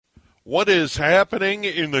What is happening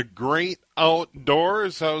in the great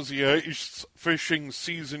outdoors? How's the ice fishing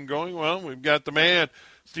season going? Well, we've got the man.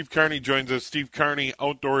 Steve Carney joins us, Steve Carney,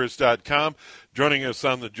 Outdoors.com, joining us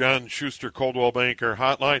on the John Schuster Coldwell Banker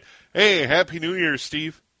Hotline. Hey, Happy New Year,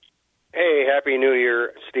 Steve. Hey, Happy New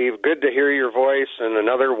Year, Steve. Good to hear your voice and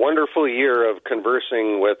another wonderful year of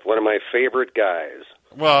conversing with one of my favorite guys.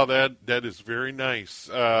 Well, that is very nice.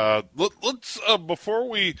 Let's before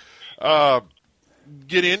we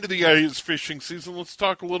get into the ice fishing season, let's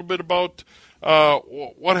talk a little bit about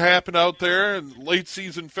what happened out there in late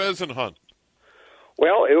season pheasant hunt.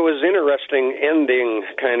 Well, it was interesting ending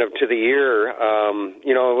kind of to the year. It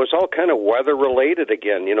was all kind of weather related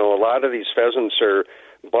again. A lot of these pheasants are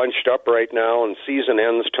bunched up right now and season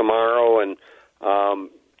ends tomorrow, and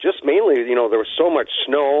just mainly, there was so much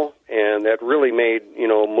snow, and that really made,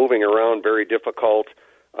 moving around very difficult.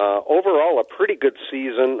 Overall, a pretty good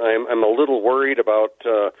season. I'm a little worried about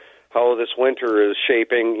how this winter is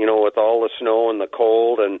shaping, with all the snow and the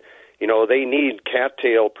cold, and, they need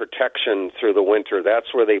cattail protection through the winter.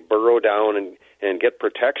 That's where they burrow down and get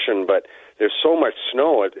protection, but there's so much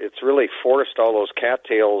snow, it's really forced all those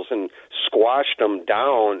cattails and squashed them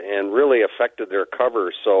down and really affected their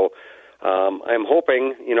cover. So I'm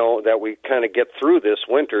hoping, that we kind of get through this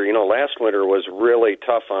winter. Last winter was really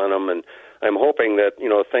tough on them, and I'm hoping that,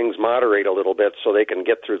 things moderate a little bit so they can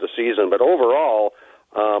get through the season. But overall,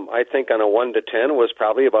 I think on a 1 to 10 was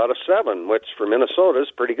probably about a 7, which for Minnesota is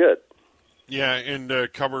pretty good. Yeah,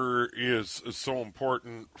 and cover is so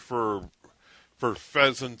important for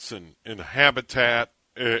pheasants and habitat,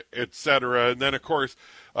 et cetera. And then, of course,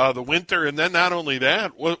 the winter. And then not only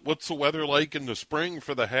that, what's the weather like in the spring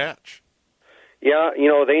for the hatch? Yeah,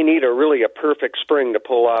 they need a perfect spring to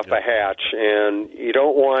pull off a hatch, and you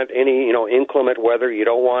don't want any, inclement weather. You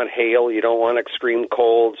don't want hail. You don't want extreme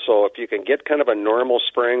cold. So if you can get kind of a normal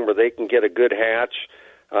spring where they can get a good hatch,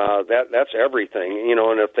 that's everything,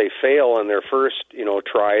 and if they fail on their first,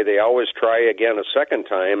 try, they always try again a second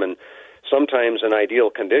time, and sometimes in ideal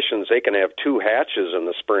conditions, they can have 2 hatches in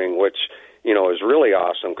the spring, which, is really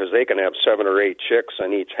awesome because they can have 7 or 8 chicks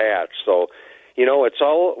on each hatch. So, it's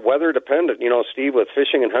all weather dependent. Steve, with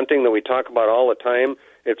fishing and hunting that we talk about all the time,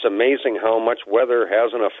 it's amazing how much weather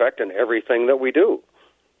has an effect in everything that we do.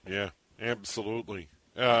 Yeah, absolutely.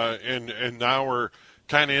 And now we're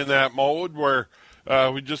kind of in that mode where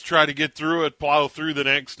we just try to get through it, plow through the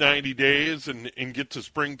next 90 days and get to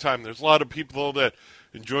springtime. There's a lot of people, though, that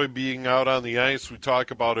enjoy being out on the ice. We talk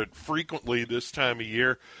about it frequently this time of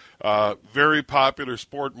year. Very popular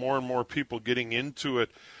sport, more and more people getting into it.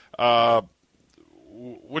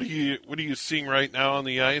 What are you seeing right now on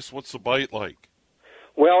the ice? What's the bite like?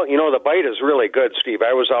 Well, the bite is really good, Steve.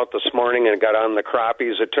 I was out this morning and got on the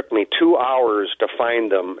crappies. It took me 2 hours to find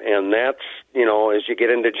them, and that's, as you get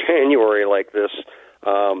into January like this,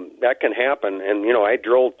 that can happen. And, I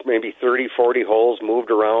drilled maybe 30, 40 holes, moved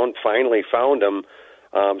around, finally found them.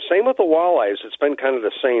 Same with the walleyes. It's been kind of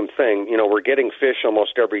the same thing. We're getting fish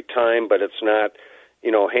almost every time, but it's not,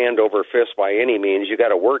 hand over fist by any means. You got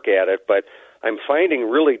to work at it, but I'm finding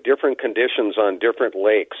really different conditions on different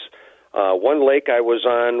lakes. One lake I was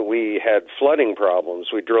on, we had flooding problems.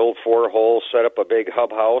 We drilled 4 holes, set up a big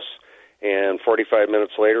hub house, and 45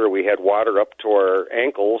 minutes later we had water up to our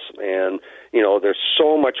ankles, and, there's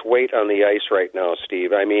so much weight on the ice right now,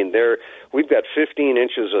 Steve. I mean, we've got 15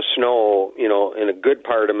 inches of snow, in a good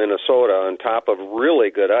part of Minnesota on top of really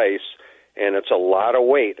good ice, and it's a lot of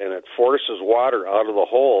weight, and it forces water out of the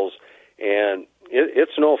holes, and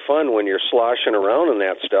it's no fun when you're sloshing around in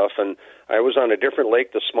that stuff. And I was on a different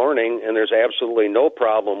lake this morning, and there's absolutely no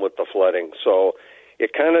problem with the flooding. So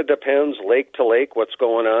it kind of depends lake to lake what's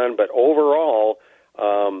going on. But overall,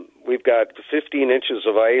 we've got 15 inches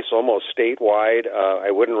of ice almost statewide.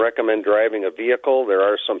 I wouldn't recommend driving a vehicle. There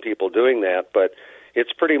are some people doing that, but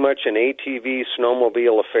it's pretty much an ATV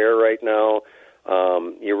snowmobile affair right now.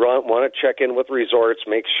 You want to check in with resorts,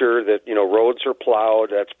 make sure that, roads are plowed.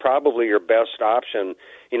 That's probably your best option.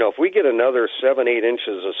 If we get another 7, 8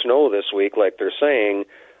 inches of snow this week, like they're saying,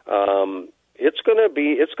 it's going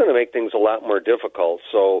to make things a lot more difficult.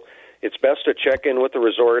 So it's best to check in with the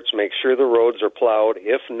resorts, make sure the roads are plowed.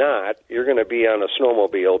 If not, you're going to be on a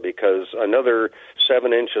snowmobile because another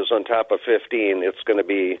 7 inches on top of 15, it's going to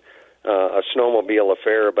be a snowmobile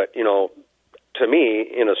affair. But, to me,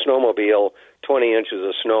 in a snowmobile, 20 inches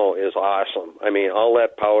of snow is awesome. I mean, all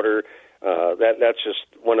that powder, that's just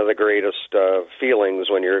one of the greatest feelings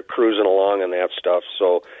when you're cruising along and that stuff.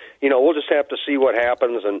 So, we'll just have to see what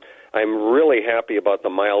happens, and I'm really happy about the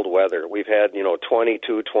mild weather. We've had,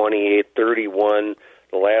 22, 28, 31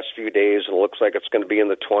 the last few days. It looks like it's going to be in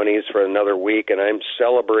the 20s for another week, and I'm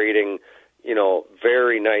celebrating,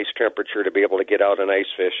 very nice temperature to be able to get out and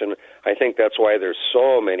ice fish. And I think that's why there's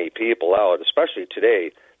so many people out, especially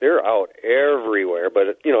today. They're out everywhere,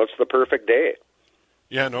 but, it's the perfect day.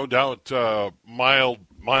 Yeah, no doubt.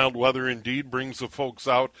 Mild weather indeed brings the folks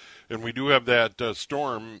out, and we do have that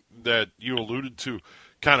storm that you alluded to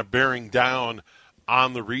kind of bearing down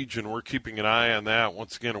on the region. We're keeping an eye on that.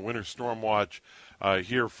 Once again, a winter storm watch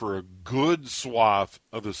here for a good swath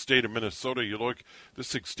of the state of Minnesota. You look,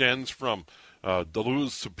 this extends from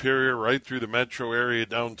Duluth, Superior, right through the metro area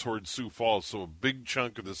down towards Sioux Falls. So a big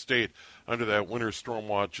chunk of the state under that winter storm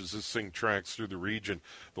watch as this thing tracks through the region.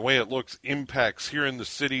 The way it looks impacts here in the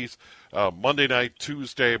cities Monday night,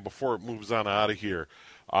 Tuesday, before it moves on out of here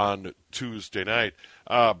on Tuesday night.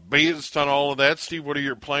 Based on all of that, Steve, what are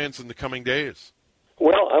your plans in the coming days?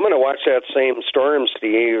 Well, I'm going to watch that same storm,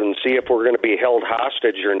 Steve, and see if we're going to be held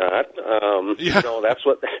hostage or not. That's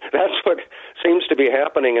what seems to be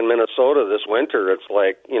happening in Minnesota this winter. It's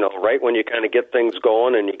like, right when you kind of get things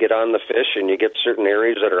going and you get on the fish and you get certain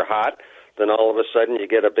areas that are hot, then all of a sudden you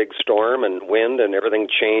get a big storm and wind and everything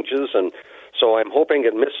changes. And so I'm hoping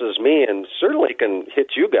it misses me and certainly can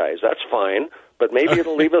hit you guys. That's fine, but maybe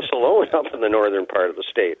it'll leave us alone up in the northern part of the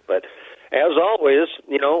state. But as always,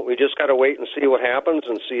 we just got to wait and see what happens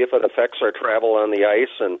and see if it affects our travel on the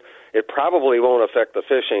ice. And it probably won't affect the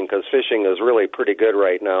fishing because fishing is really pretty good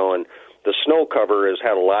right now. And the snow cover has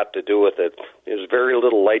had a lot to do with it. There's very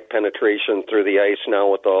little light penetration through the ice now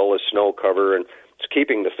with all the snow cover, and it's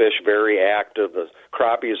keeping the fish very active. The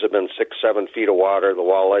crappies have been 6-7 feet of water. The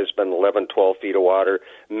walleye's been 11-12 feet of water,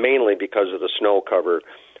 mainly because of the snow cover.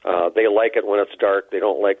 They like it when it's dark. They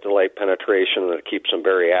don't like the light penetration, and it keeps them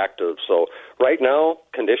very active. So right now,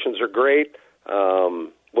 conditions are great.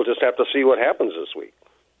 We'll just have to see what happens this week.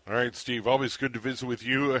 All right, Steve, always good to visit with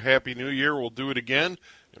you. A Happy New Year. We'll do it again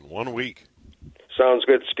in 1 week. Sounds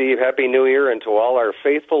good, Steve. Happy New Year, and to all our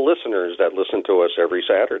faithful listeners that listen to us every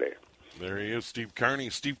Saturday. There he is, Steve Carney.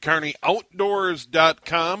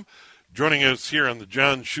 SteveCarneyOutdoors.com. Joining us here on the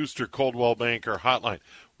John Schuster Coldwell Banker Hotline.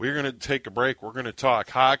 We're going to take a break. We're going to talk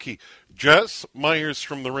hockey. Jess Myers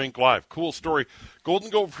from the Rink Live. Cool story. Golden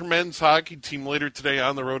Gopher men's hockey team later today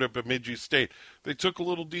on the road at Bemidji State. They took a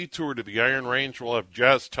little detour to the Iron Range. We'll have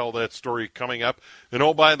Jess tell that story coming up. And,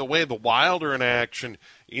 oh, by the way, the Wild are in action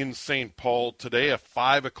in St. Paul today, a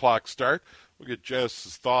 5 o'clock start. We'll get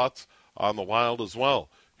Jess's thoughts on the Wild as well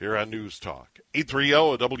here on News Talk.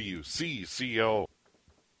 830 WCCO.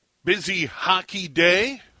 Busy hockey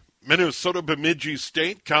day. Minnesota Bemidji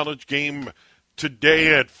State college game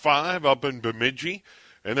today at 5 up in Bemidji.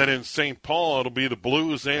 And then in St. Paul, it'll be the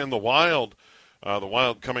Blues and the Wild. The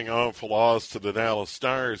Wild coming off a loss to the Dallas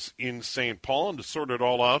Stars in St. Paul. And to sort it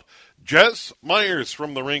all out, Jess Myers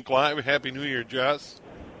from the Rink Live. Happy New Year, Jess.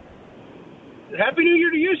 Happy New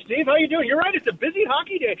Year to you, Steve. How you doing? You're right. It's a busy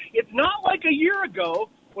hockey day. It's not like a year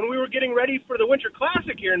ago when we were getting ready for the Winter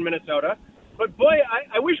Classic here in Minnesota. But, boy,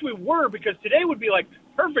 I wish we were, because today would be like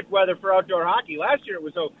perfect weather for outdoor hockey. Last year it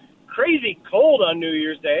was so crazy cold on New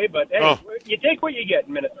Year's Day, but hey, you take what you get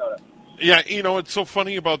in Minnesota. Yeah, it's so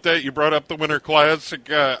funny about that. You brought up the Winter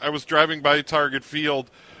Classic. I was driving by Target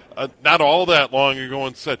Field not all that long ago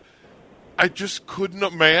and said, I just couldn't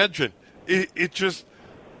imagine. It just,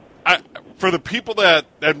 for the people that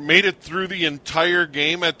made it through the entire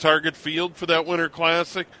game at Target Field for that Winter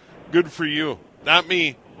Classic, good for you. Not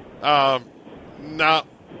me. I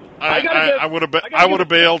would have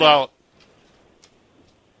bailed out.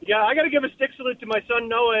 Yeah, I got to give a stick salute to my son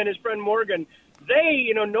Noah and his friend Morgan.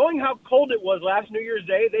 They, knowing how cold it was last New Year's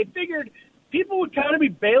Day, they figured people would kind of be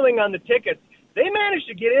bailing on the tickets. They managed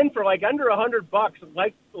to get in for like under $100,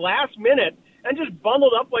 like last minute, and just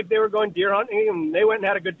bundled up like they were going deer hunting, and they went and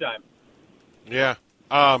had a good time. Yeah,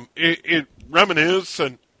 it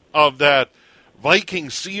reminiscent of that Viking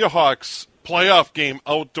Seahawks playoff game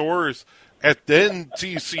outdoors at then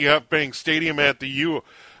TCF Bank Stadium at the U.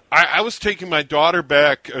 I was taking my daughter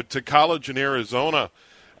back to college in Arizona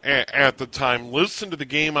at the time, listened to the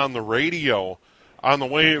game on the radio on the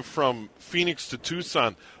way from Phoenix to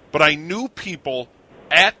Tucson, but I knew people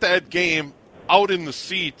at that game out in the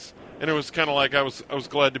seats, and it was kind of like I was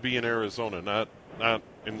glad to be in Arizona, not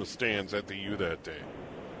in the stands at the U that day.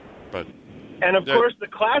 But and of course, the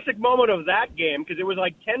classic moment of that game, because it was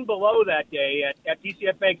like 10 below that day at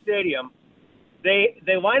TCF Bank Stadium.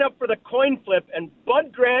 They line up for the coin flip, and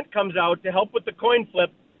Bud Grant comes out to help with the coin flip,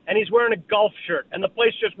 and he's wearing a golf shirt, and the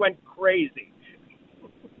place just went crazy.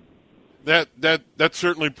 That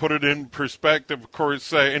certainly put it in perspective. Of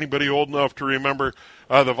course, anybody old enough to remember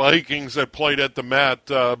the Vikings that played at the Met,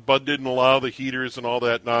 Bud didn't allow the heaters and all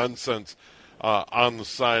that nonsense on the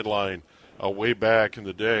sideline way back in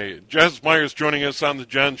the day. Jess Myers joining us on the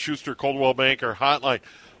John Schuster Coldwell Banker Hotline.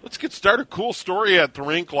 Let's get started. Cool story at the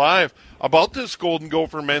rink live about this Golden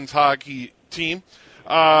Gopher men's hockey team.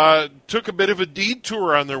 Took a bit of a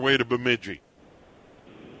detour on their way to Bemidji.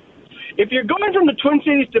 If you're going from the Twin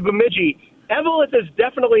Cities to Bemidji, Evelyn is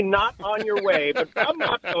definitely not on your way. But Bob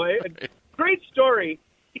Motzko, a great story.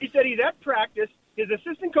 He said he's at practice. His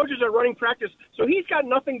assistant coaches are running practice, so he's got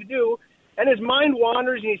nothing to do. And his mind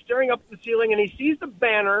wanders, and he's staring up at the ceiling, and he sees the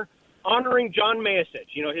banner honoring John Mayasich.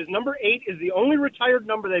 You know, his number 8 is the only retired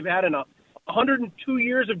number they've had in 102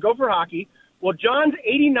 years of Gopher hockey. Well, John's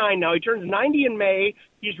 89 now. He turns 90 in May.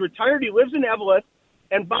 He's retired. He lives in Evelyn.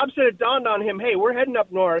 And Bob said it dawned on him, hey, we're heading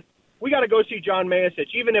up north. We got to go see John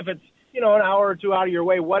Mayasich, even if it's, an hour or two out of your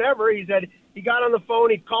way, whatever. He said he got on the phone.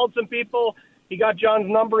 He called some people. He got John's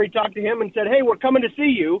number. He talked to him and said, hey, we're coming to see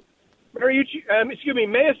you.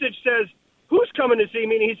 Mayasich says, who's coming to see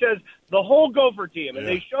me? And he says, the whole Gopher team. And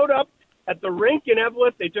they showed up at the rink in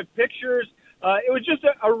Evelyn. They took pictures. It was just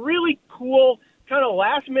a really cool kind of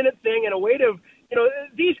last-minute thing and a way to,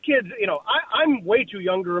 these kids, I'm way too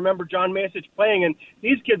young to remember John Mayasich playing, and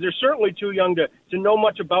these kids are certainly too young to know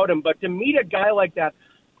much about him. But to meet a guy like that,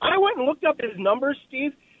 I went and looked up his numbers,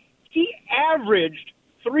 Steve. He averaged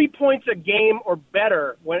 3 points a game or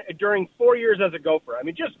better during 4 years as a Gopher. I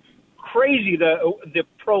mean, just crazy the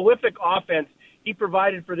prolific offense he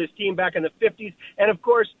provided for this team back in the 50s. And, of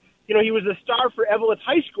course, he was a star for Evelyn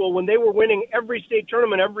High School when they were winning every state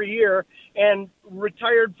tournament every year and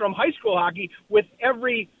retired from high school hockey with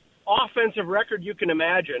every offensive record you can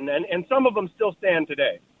imagine. And some of them still stand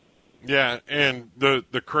today. Yeah, and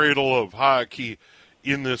the cradle of hockey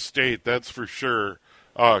in this state, that's for sure.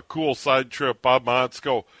 Cool side trip. Bob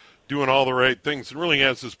Motzko doing all the right things and really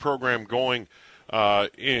has his program going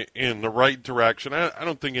in the right direction. I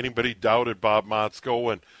don't think anybody doubted Bob Motzko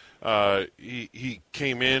when he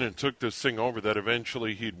came in and took this thing over that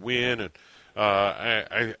eventually he'd win, and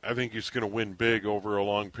I think he's going to win big over a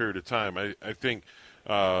long period of time. I think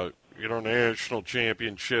national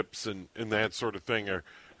championships and that sort of thing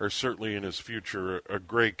are certainly in his future. A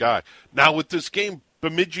great guy. Now with this game,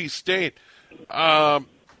 Bemidji State, does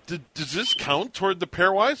this count toward the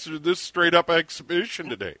pairwise, or is this straight up exhibition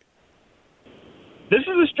today? This is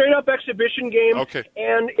a straight up exhibition game, okay.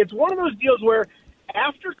 And it's one of those deals where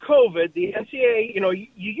after COVID, the NCAA,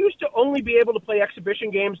 you used to only be able to play exhibition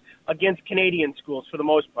games against Canadian schools for the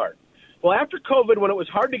most part. Well, after COVID, when it was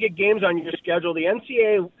hard to get games on your schedule, the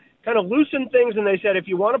NCAA kind of loosened things, and they said, if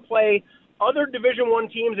you want to play other Division I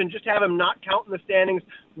teams and just have them not count in the standings,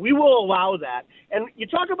 we will allow that. And you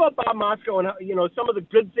talk about Bob Motzko and, some of the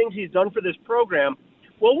good things he's done for this program.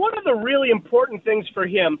 Well, one of the really important things for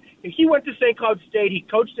him, he went to St. Cloud State, he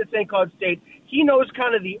coached at St. Cloud State, he knows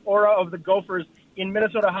kind of the aura of the Gophers in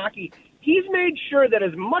Minnesota hockey. He's made sure that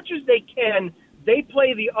as much as they can, they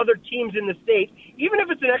play the other teams in the state, even if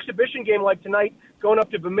it's an exhibition game like tonight going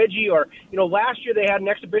up to Bemidji, or, last year they had an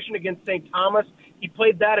exhibition against St. Thomas. He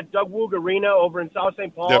played that at Doug Woog Arena over in South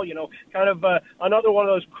St. Paul, yep. Kind of another one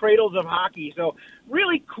of those cradles of hockey. So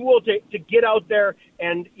really cool to get out there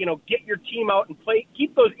and, get your team out and play,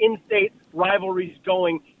 keep those in-state rivalries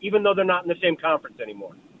going, even though they're not in the same conference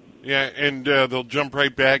anymore. Yeah, and they'll jump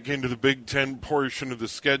right back into the Big Ten portion of the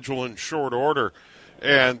schedule in short order.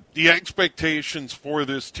 And the expectations for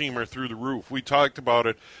this team are through the roof. We talked about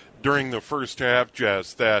it during the first half,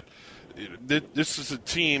 Jess, that this is a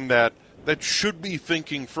team that should be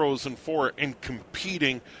thinking Frozen Four and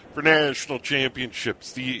competing for national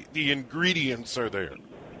championships. The ingredients are there.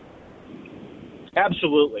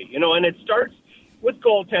 Absolutely. And it starts with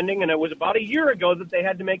goaltending, and it was about a year ago that they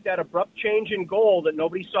had to make that abrupt change in goal that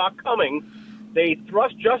nobody saw coming. They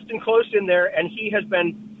thrust Justin Close in there, and he has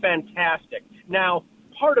been fantastic. Now,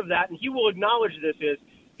 part of that, and he will acknowledge this, is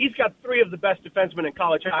he's got three of the best defensemen in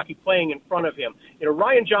college hockey playing in front of him.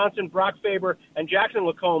 Ryan Johnson, Brock Faber, and Jackson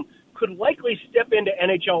Lacombe could likely step into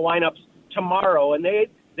NHL lineups tomorrow, and they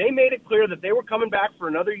made it clear that they were coming back for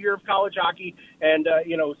another year of college hockey, and,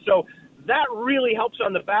 so that really helps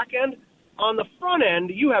on the back end. On the front end,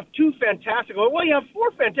 you have you have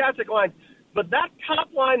four fantastic lines, but that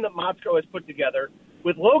top line that Motzko has put together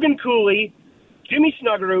with Logan Cooley, Jimmy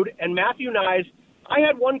Snuggerud, and Matthew Nyes, I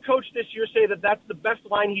had one coach this year say that that's the best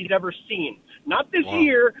line he's ever seen. Not this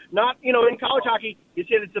year, not, in college hockey. He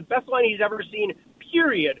said it's the best line he's ever seen,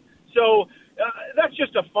 period. So that's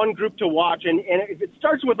just a fun group to watch, and it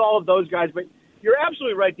starts with all of those guys. But you're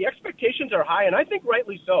absolutely right. The expectations are high, and I think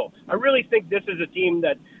rightly so. I really think this is a team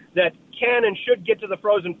that can and should get to the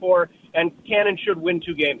Frozen Four and can and should win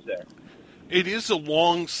 2 games there. It is a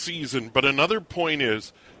long season, but another point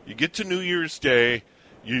is you get to New Year's Day,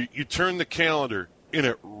 you turn the calendar, and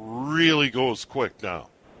it really goes quick now.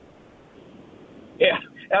 Yeah,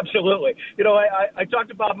 absolutely. I talked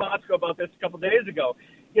to Bob Motzko about this a couple of days ago.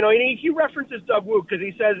 And he references Doug Woog because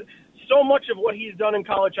he says so much of what he's done in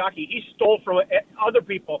college hockey, he stole from other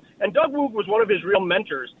people. And Doug Woog was one of his real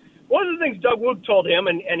mentors. One of the things Doug Woog told him,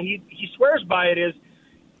 and he swears by it, is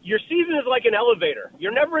your season is like an elevator.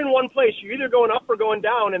 You're never in one place. You're either going up or going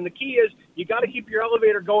down, and the key is you got to keep your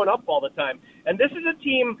elevator going up all the time. And this is a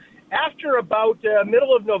team, after about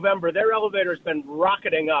middle of November, their elevator has been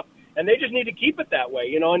rocketing up, and they just need to keep it that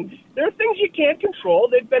way, And there are things you can't control.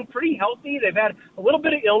 They've been pretty healthy. They've had a little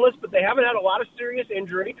bit of illness, but they haven't had a lot of serious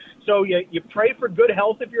injury. So you pray for good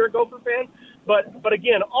health if you're a Gopher fan. But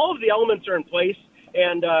again, all of the elements are in place.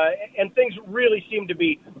 And things really seem to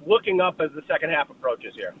be looking up as the second half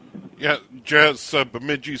approaches here. Yeah, Jess,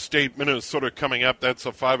 Bemidji State, Minnesota coming up. That's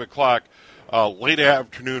a 5 o'clock late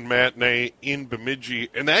afternoon matinee in Bemidji.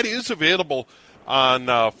 And that is available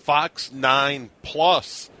on Fox 9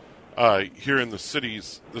 Plus here in the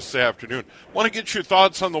cities this afternoon. Want to get your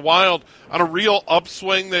thoughts on the Wild on a real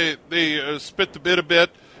upswing. They spit the bit a bit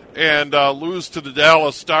and lose to the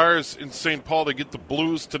Dallas Stars in St. Paul. They get the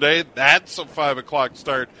Blues today. That's a 5 o'clock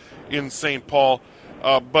start in St. Paul.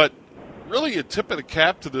 But really a tip of the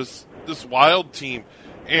cap to this Wild team.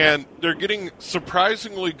 And they're getting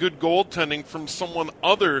surprisingly good goaltending from someone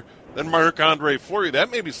other than Marc-Andre Fleury. That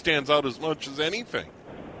maybe stands out as much as anything.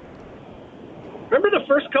 Remember the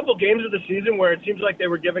first couple games of the season where it seems like they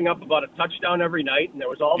were giving up about a touchdown every night, and there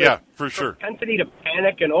was all this for sure propensity to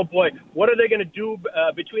panic, and oh boy, what are they going to do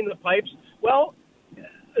between the pipes? Well,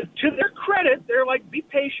 to their credit, they're like, be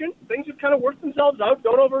patient. Things have kind of worked themselves out.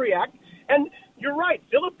 Don't overreact. And you're right.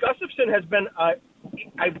 Philip Gustafson has been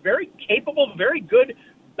a very capable, very good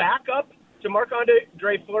backup to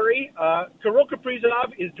Marc-Andre Fleury. Kirill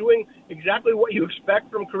Kaprizov is doing exactly what you expect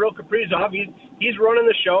from Kirill Kaprizov. He's running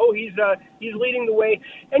the show. He's leading the way.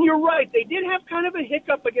 And you're right. They did have kind of a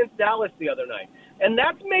hiccup against Dallas the other night. And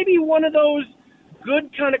that's maybe one of those good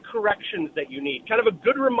kind of corrections that you need, kind of a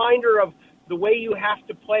good reminder of the way you have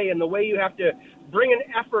to play and the way you have to bring an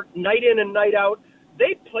effort night in and night out.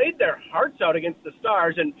 They played their hearts out against the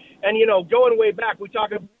Stars. And going way back, we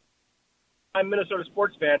talk about, I'm a Minnesota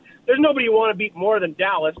sports fan. There's nobody you want to beat more than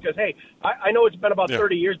Dallas because, hey, I know it's been about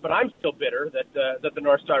 30 years, but I'm still bitter that the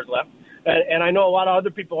North Stars left. And I know a lot of other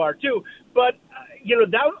people are too. But,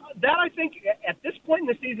 that I think at this point in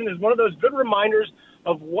the season is one of those good reminders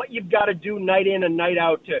of what you've got to do night in and night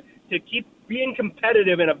out to keep being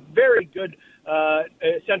competitive in a very good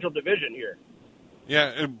Central Division here.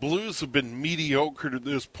 Yeah, and Blues have been mediocre to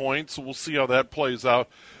this point, so we'll see how that plays out.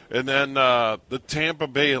 And then the Tampa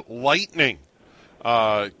Bay Lightning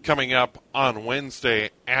coming up on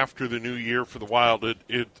Wednesday after the new year for the Wild.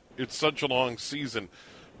 It's such a long season.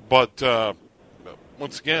 But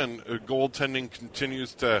once again, goaltending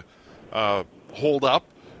continues to hold up.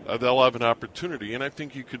 They'll have an opportunity. And I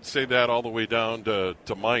think you could say that all the way down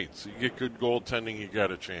to mites. You get good goaltending, you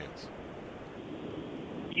got a chance.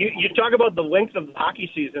 You talk about the length of the hockey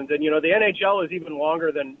seasons, and, the NHL is even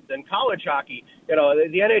longer than college hockey. The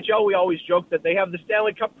NHL, we always joke that they have the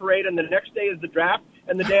Stanley Cup parade, and the next day is the draft,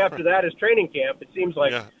 and the day after that is training camp, it seems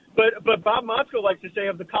like. Yeah. But Bob Motzko likes to say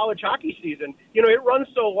of the college hockey season, it runs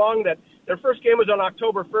so long that their first game was on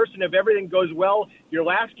October 1st, and if everything goes well, your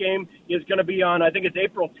last game is going to be on, I think it's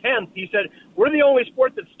April 10th. He said, we're the only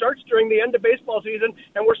sport that starts during the end of baseball season,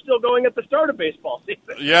 and we're still going at the start of baseball season.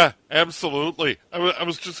 Yeah, absolutely. I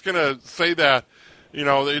was just going to say that.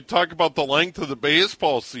 They talk about the length of the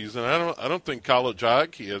baseball season. I don't think college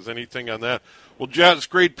hockey has anything on that. Well, Jess,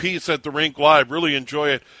 great piece at the Rink Live. Really enjoy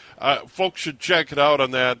it. Folks should check it out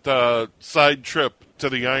on that side trip to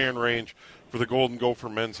the Iron Range for the Golden Gopher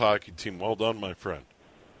men's hockey team. Well done, my friend.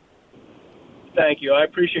 Thank you. I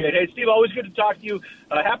appreciate it. Hey, Steve, always good to talk to you.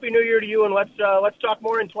 Happy New Year to you, and let's talk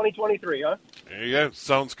more in 2023, huh? Yeah,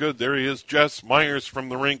 sounds good. There he is, Jess Myers from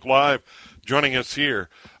the Rink Live, joining us here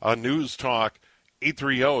on News Talk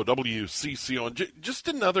 830 WCCO. And just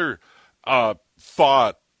another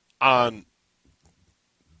thought on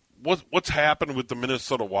what's happened with the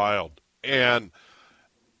Minnesota Wild. And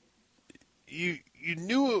you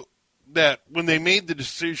knew that when they made the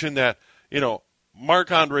decision that,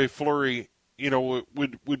 Marc-Andre Fleury,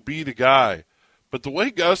 would be the guy. But the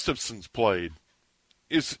way Gustafson's played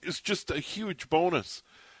is just a huge bonus.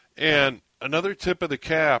 And another tip of the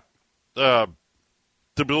cap,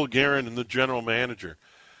 to Bill Guerin and the general manager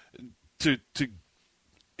to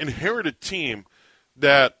inherit a team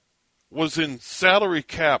that was in salary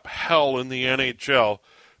cap hell in the NHL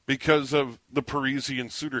because of the Parisian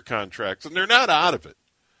Suter contracts, and they're not out of it.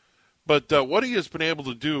 But what he has been able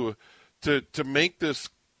to do to make this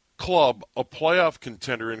club a playoff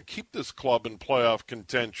contender and keep this club in playoff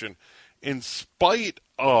contention in spite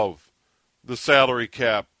of the salary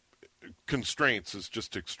cap constraints is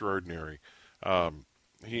just extraordinary.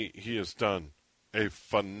 He has done a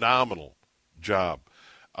phenomenal job.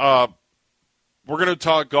 We're going to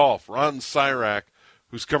talk golf. Ron Sirak,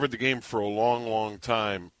 who's covered the game for a long, long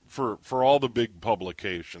time, for all the big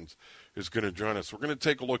publications, is going to join us. We're going to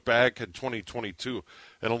take a look back at 2022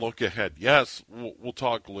 and a look ahead. Yes, we'll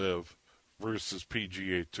talk LIV versus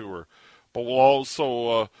PGA Tour, but we'll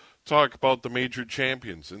also talk about the major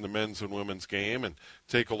champions in the men's and women's game and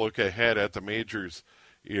take a look ahead at the majors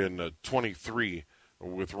in 23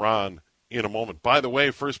 with Ron in a moment. By the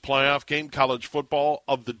way, first playoff game, college football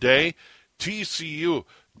of the day. TCU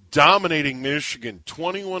dominating Michigan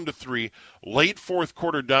 21-3, late fourth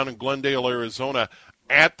quarter down in Glendale, Arizona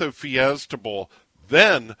at the Fiesta Bowl.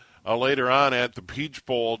 Then later on at the Peach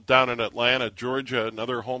Bowl down in Atlanta, Georgia,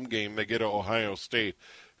 another home game. They get to Ohio State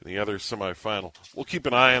in the other semifinal. We'll keep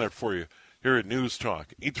an eye on it for you here at News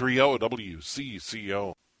Talk, 830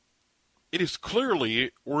 WCCO. It is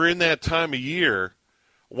clearly we're in that time of year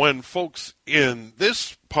when folks in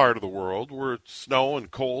this part of the world, where it's snow and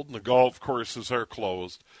cold and the golf courses are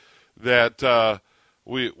closed, that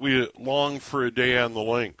we long for a day on the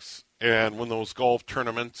links. And when those golf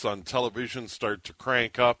tournaments on television start to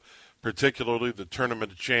crank up, particularly the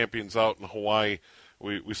Tournament of Champions out in Hawaii,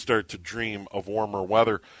 we start to dream of warmer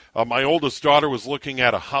weather. My oldest daughter was looking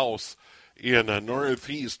at a house in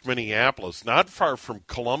northeast Minneapolis, not far from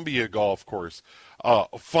Columbia Golf Course,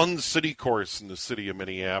 a fun city course in the city of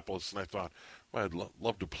Minneapolis, and I thought, well, I'd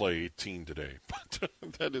love to play 18 today, but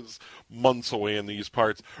that is months away in these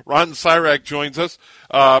parts. Ron Sirak joins us.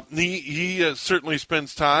 He certainly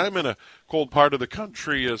spends time in a cold part of the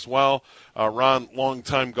country as well. Ron,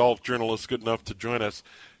 longtime golf journalist, good enough to join us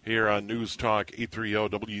here on News Talk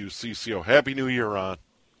 830 WCCO. Happy New Year, Ron.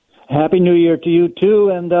 Happy New Year to you,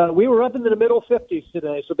 too. And we were up into the middle 50s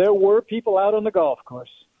today, so there were people out on the golf course.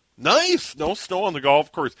 Nice. No snow on the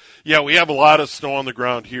golf course. Yeah, we have a lot of snow on the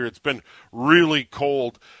ground here. It's been really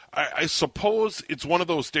cold. I suppose it's one of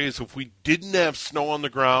those days, if we didn't have snow on the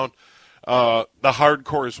ground, the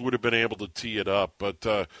hardcores would have been able to tee it up. But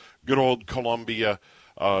good old Columbia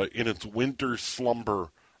in its winter slumber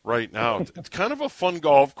right now. It's kind of a fun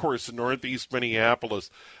golf course in northeast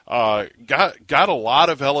Minneapolis. Got a lot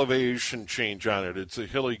of elevation change on it. It's a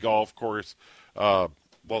hilly golf course.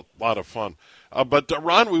 Well, a lot of fun. But,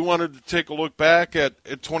 Ron, we wanted to take a look back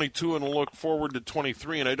at 22 and a look forward to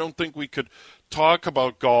 23, and I don't think we could talk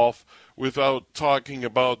about golf without talking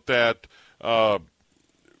about that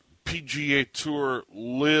PGA Tour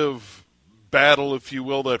LIV battle, if you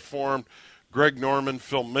will, that formed Greg Norman,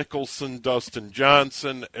 Phil Mickelson, Dustin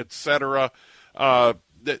Johnson, etc.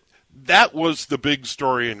 That was the big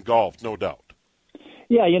story in golf, no doubt.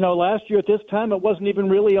 Yeah, last year at this time, it wasn't even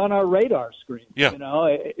really on our radar screen. Yeah.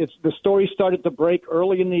 It's the story started to break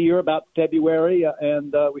early in the year, about February,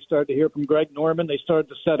 and we started to hear from Greg Norman. They started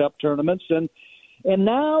to set up tournaments, and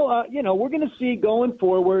now, we're going to see going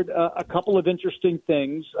forward a couple of interesting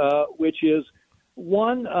things, which is,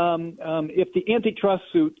 one, if the antitrust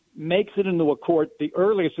suit makes it into a court, the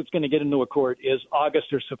earliest it's going to get into a court is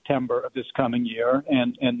August or September of this coming year,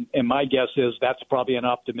 and my guess is that's probably an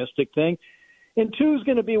optimistic thing. And two is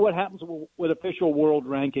going to be what happens with official world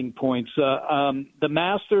ranking points. The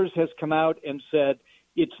Masters has come out and said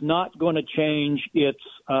it's not going to change its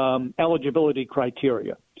eligibility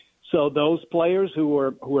criteria. So those players who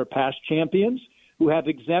are past champions, who have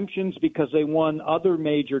exemptions because they won other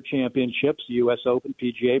major championships, U.S. Open,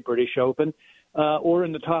 PGA, British Open, or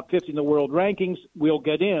in the top 50 in the world rankings, will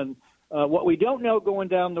get in. What we don't know going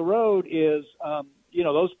down the road is,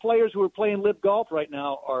 those players who are playing LIV golf right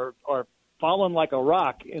now are fallen like a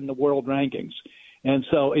rock in the world rankings, and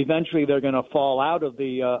so eventually they're going to fall out of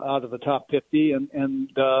the top 50, and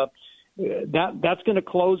that's going to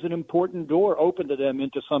close an important door open to them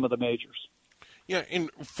into some of the majors. Yeah, and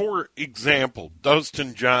for example,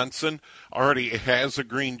 Dustin Johnson already has a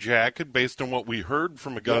green jacket. Based on what we heard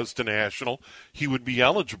from Augusta National, he would be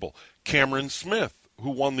eligible. Cameron Smith, who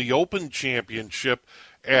won the Open Championship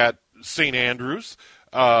at St. Andrews,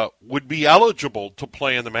 would be eligible to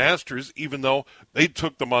play in the Masters, even though they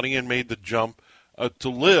took the money and made the jump to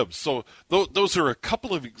LIV. So those are a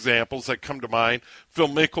couple of examples that come to mind. Phil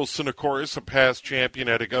Mickelson, of course, a past champion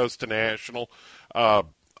at Augusta National,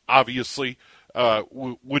 obviously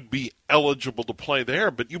would be eligible to play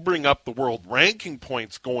there. But you bring up the world ranking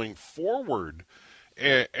points going forward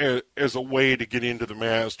as a way to get into the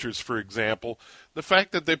Masters, for example. The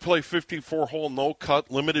fact that they play 54-hole no-cut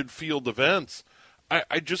limited field events,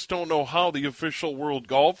 I just don't know how the official world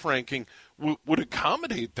golf ranking would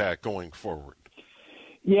accommodate that going forward.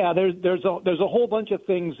 Yeah, there's a whole bunch of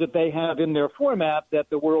things that they have in their format that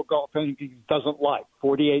the World Golf Ranking doesn't like.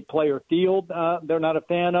 48-player field, they're not a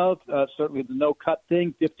fan of. Certainly the no-cut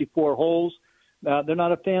thing, 54 holes. They're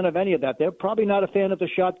not a fan of any of that. They're probably not a fan of the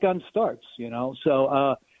shotgun starts,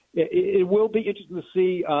 So it will be interesting to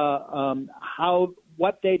see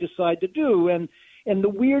what they decide to do. And the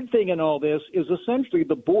weird thing in all this is essentially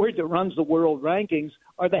the board that runs the world rankings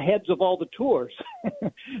are the heads of all the tours.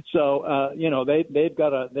 So they've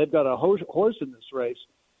got a horse in this race.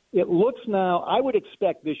 It looks now, I would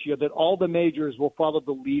expect this year that all the majors will follow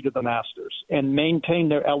the lead of the Masters and maintain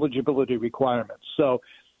their eligibility requirements. So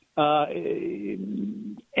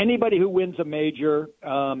anybody who wins a major,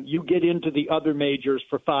 you get into the other majors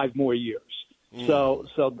for 5 more years. So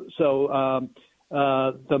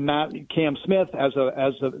Cam Smith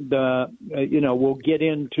will get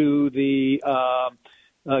into the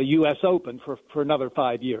U.S. Open for another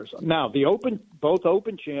 5 years. Now both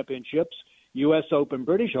Open championships, U.S. Open,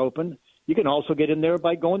 British Open, you can also get in there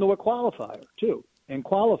by going to a qualifier too, and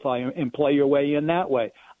qualify and play your way in that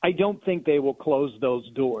way. I don't think they will close those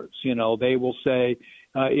doors. They will say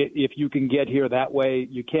if you can get here that way,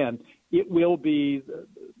 you can. There will be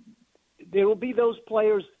those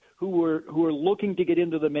players who are looking to get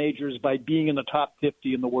into the majors by being in the top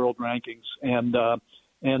 50 in the world rankings, and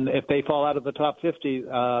if they fall out of the top 50,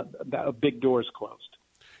 a big door is closed.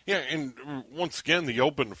 Yeah, and once again, the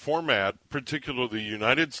Open format, particularly the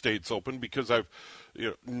United States Open, because I've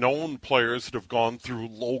known players that have gone through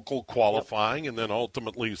local qualifying and then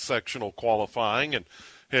ultimately sectional qualifying and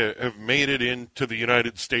have made it into the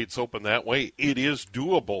United States Open that way. It is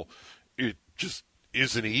doable. It just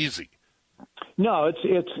isn't easy. No,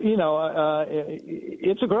 it's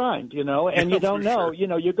a grind, and you don't know.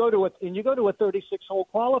 Sure. You go to a 36-hole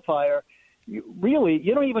qualifier. You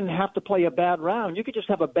don't even have to play a bad round. You could just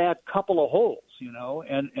have a bad couple of holes,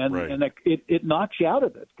 and it knocks you out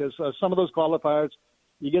of it, because some of those qualifiers,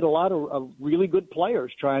 you get a lot of really good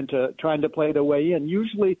players trying to play their way in.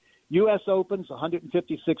 Usually, U.S. Open's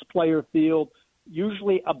 156-player field.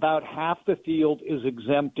 Usually about half the field is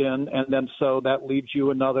exempt in, and then so that leaves you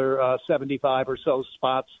another 75 or so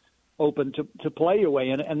spots open to play your way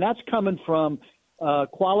in. And that's coming from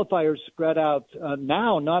qualifiers spread out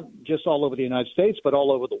now, not just all over the United States, but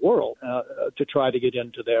all over the world to try to get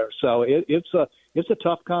into there. So it's a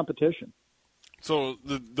tough competition. So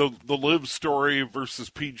the LIV story versus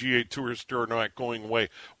PGA Tour story not going away.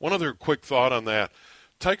 One other quick thought on that.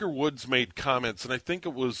 Tiger Woods made comments, and I think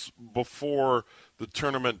it was before the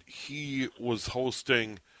tournament he was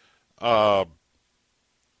hosting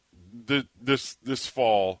this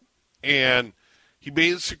fall, and he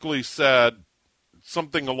basically said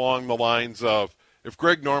something along the lines of, if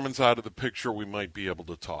Greg Norman's out of the picture, we might be able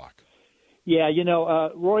to talk. Yeah,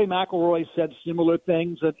 Rory McIlroy said similar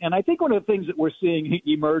things, and I think one of the things that we're seeing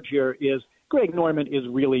emerge here is Greg Norman is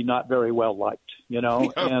really not very well liked, Yeah,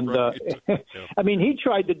 and right. Yeah. I mean, he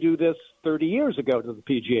tried to do this 30 years ago to the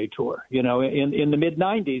PGA Tour. In the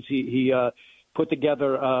mid-'90s, he put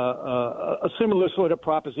together a similar sort of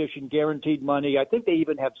proposition, guaranteed money. I think they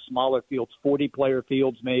even had smaller fields, 40-player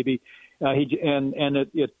fields maybe.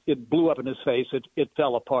 It blew up in his face. It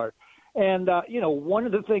fell apart. And, one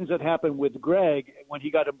of the things that happened with Greg when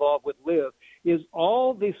he got involved with LIV is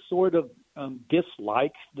all this sort of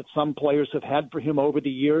dislikes that some players have had for him over the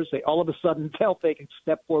years. They all of a sudden felt they could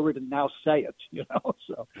step forward and now say it,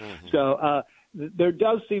 So there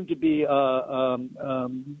does seem to be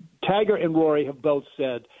Tiger and Rory have both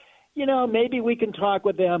said, maybe we can talk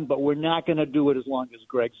with them, but we're not going to do it as long as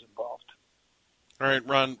Greg's involved. All right,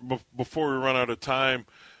 Ron, before we run out of time,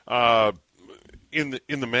 in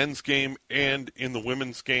the men's game and in the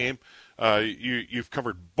women's game, you've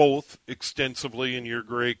covered both extensively in your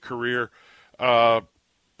great career.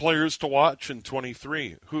 Players to watch in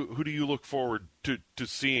 23. Who do you look forward to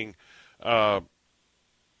seeing,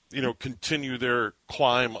 continue their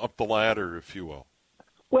climb up the ladder, if you will?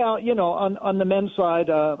 Well, on the men's side,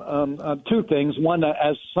 two things. One,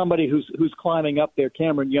 as somebody who's climbing up there,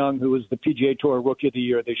 Cameron Young, who was the PGA Tour Rookie of the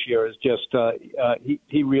Year this year, is just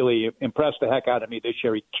he really impressed the heck out of me this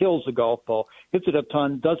year. He kills the golf ball, hits it a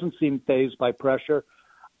ton, doesn't seem fazed by pressure.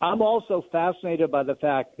 I'm also fascinated by the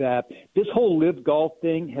fact that this whole LIV golf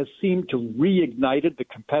thing has seemed to reignited the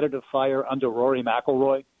competitive fire under Rory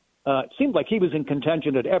McIlroy. It seemed like he was in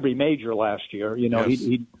contention at every major last year. You know, Yes.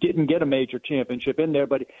 he didn't get a major championship in there,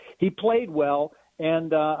 but he played well.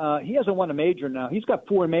 And he hasn't won a major now. He's got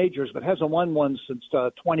 4 majors, but hasn't won one since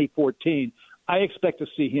 2014. I expect to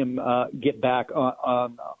see him get back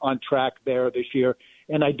on track there this year.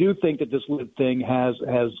 And I do think that this LIV thing has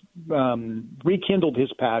rekindled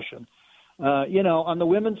his passion. You know, on the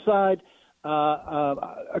women's side,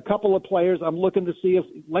 a couple of players I'm looking to see if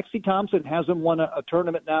Lexi Thompson hasn't won a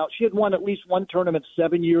tournament now. She had won at least one tournament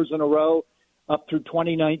 7 years in a row up through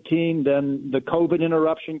 2019. Then the COVID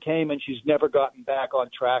interruption came, and she's never gotten back on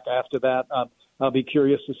track after that. I'll be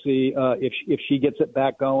curious to see if she gets it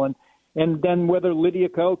back going. And then whether Lydia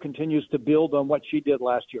Ko continues to build on what she did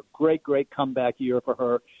last year. Great comeback year for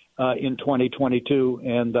her in 2022.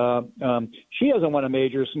 And she hasn't won a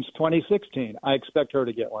major since 2016. I expect her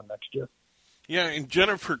to get one next year. Yeah, and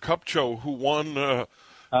Jennifer Kupcho, who won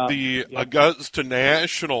the Augusta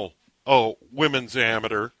National Women's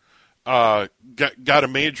Amateur, got a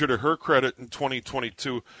major to her credit in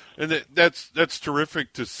 2022, and that's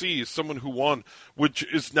terrific to see. Someone who won, which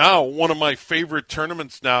is now one of my favorite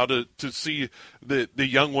tournaments now to see the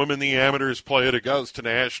young women, the amateurs, play at Augusta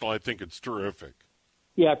National. I think it's terrific.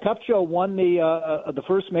 Yeah, Kupcho won the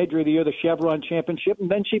first major of the year, the Chevron Championship,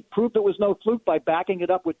 and then she proved it was no fluke by backing it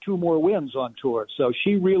up with 2 more wins on tour. So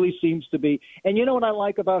she really seems to be. And you know what I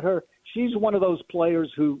like about her? She's one of those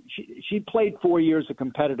players who she played 4 years of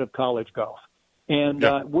competitive college golf, and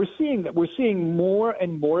we're seeing more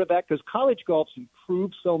and more of that because college golf's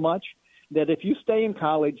improved so much that if you stay in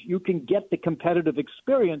college, you can get the competitive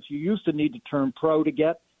experience you used to need to turn pro to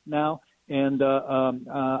get now. And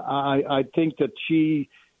I think that she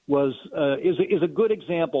is a good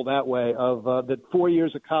example that way of that 4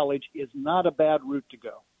 years of college is not a bad route to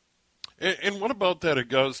go. And what about that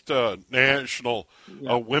Augusta National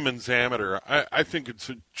Women's Amateur? I think it's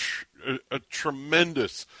a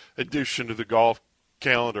tremendous addition to the golf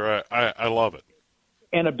calendar. I love it.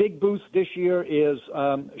 And a big boost this year is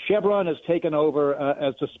Chevron has taken over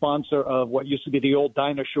as the sponsor of what used to be the old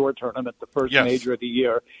Dinah Shore tournament, the first major of the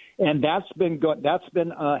year, and that's been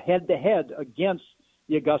head to head against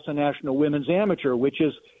the Augusta National Women's Amateur, which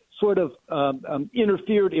is sort of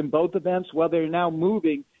interfered in both events. Well, they're now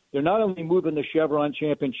moving. They're not only moving the Chevron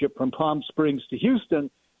Championship from Palm Springs to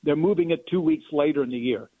Houston, they're moving it 2 weeks later in the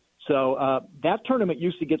year. So that tournament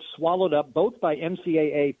used to get swallowed up both by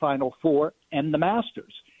NCAA Final Four and the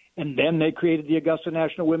Masters. And then they created the Augusta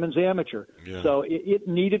National Women's Amateur. Yeah. So it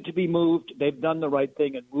needed to be moved. They've done the right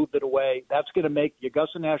thing and moved it away. That's going to make the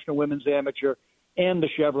Augusta National Women's Amateur and the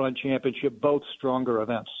Chevron Championship both stronger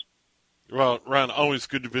events. Well, Ron, always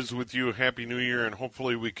good to visit with you. Happy New Year, and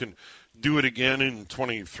hopefully we can do it again in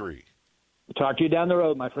 23. Talk to you down the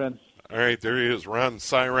road, my friend. All right, there he is, Ron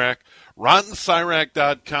Sirak.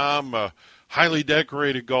 RonSirak.com, highly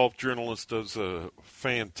decorated golf journalist, does a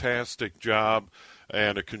fantastic job,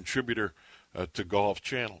 and a contributor to Golf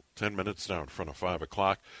Channel. 10 minutes now in front of 5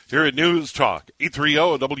 o'clock. Here at News Talk,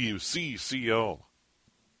 830 WCCO.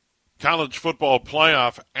 College football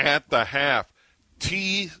playoff at the half.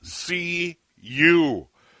 TCU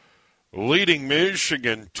leading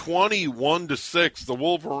Michigan 21-6. The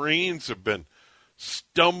Wolverines have been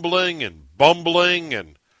stumbling and bumbling,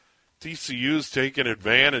 and TCU's taking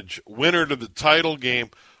advantage. Winner to the title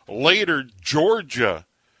game. Later, Georgia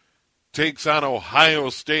takes on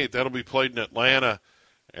Ohio State. That'll be played in Atlanta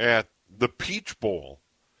at the Peach Bowl.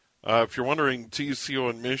 If you're wondering,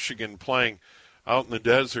 TCU and Michigan playing out in the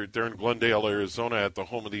desert there in Glendale, Arizona, at the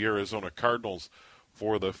home of the Arizona Cardinals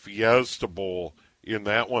for the Fiesta Bowl in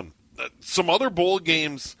that one. Some other bowl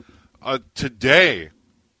games today,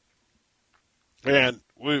 and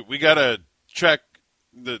we got to check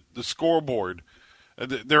the scoreboard.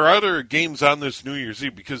 There are other games on this New Year's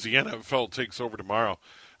Eve because the NFL takes over tomorrow.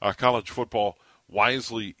 College football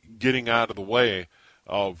wisely getting out of the way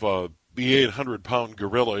of the 800-pound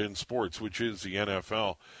gorilla in sports, which is the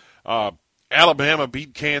NFL. Alabama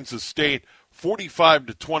beat Kansas State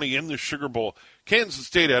 45-20 in the Sugar Bowl. Kansas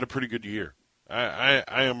State had a pretty good year. I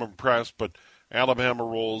am impressed, but Alabama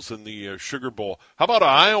rolls in the Sugar Bowl. How about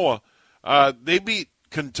Iowa? They beat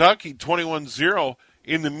Kentucky 21-0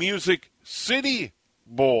 in the Music City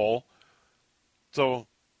Bowl. So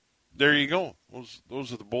there you go.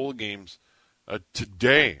 Those are the bowl games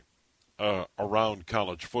today around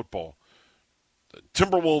college football.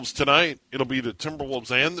 Timberwolves tonight. It'll be the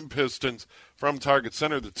Timberwolves and the Pistons from Target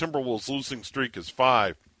Center. The Timberwolves losing streak is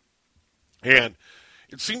 5. And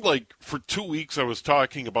it seemed like for 2 weeks I was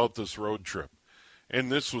talking about this road trip.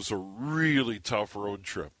 And this was a really tough road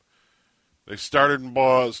trip. They started in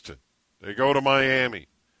Boston. They go to Miami.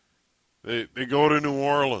 They go to New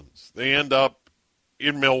Orleans. They end up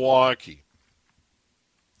in Milwaukee.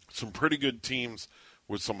 Some pretty good teams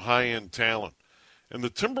with some high-end talent. And the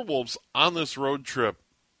Timberwolves on this road trip,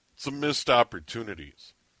 some missed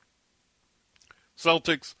opportunities.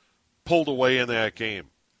 Celtics pulled away in that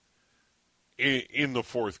game in the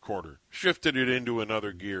fourth quarter, shifted it into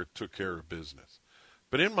another gear, took care of business.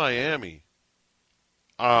 But in Miami,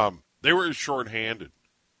 they were shorthanded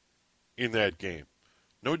in that game.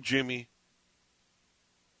 No Jimmy,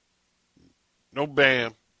 no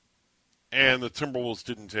Bam, and the Timberwolves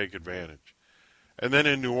didn't take advantage. And then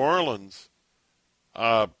in New Orleans,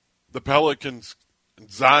 the Pelicans,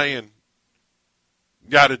 Zion,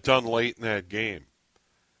 got it done late in that game.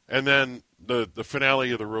 And then the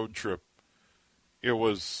finale of the road trip, it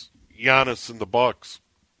was Giannis and the Bucks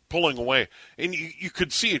pulling away. And you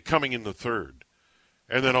could see it coming in the third.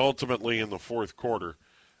 And then ultimately in the fourth quarter,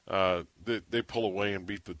 they pull away and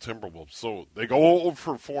beat the Timberwolves. So they go 0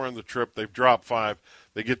 for 4 on the trip. They've dropped 5.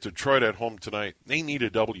 They get Detroit at home tonight. They need a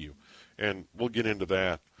W. And we'll get into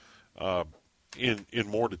that in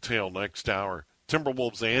more detail next hour.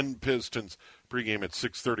 Timberwolves and Pistons pregame at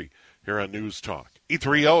 6:30 here on News Talk.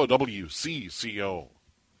 E30 WCCO.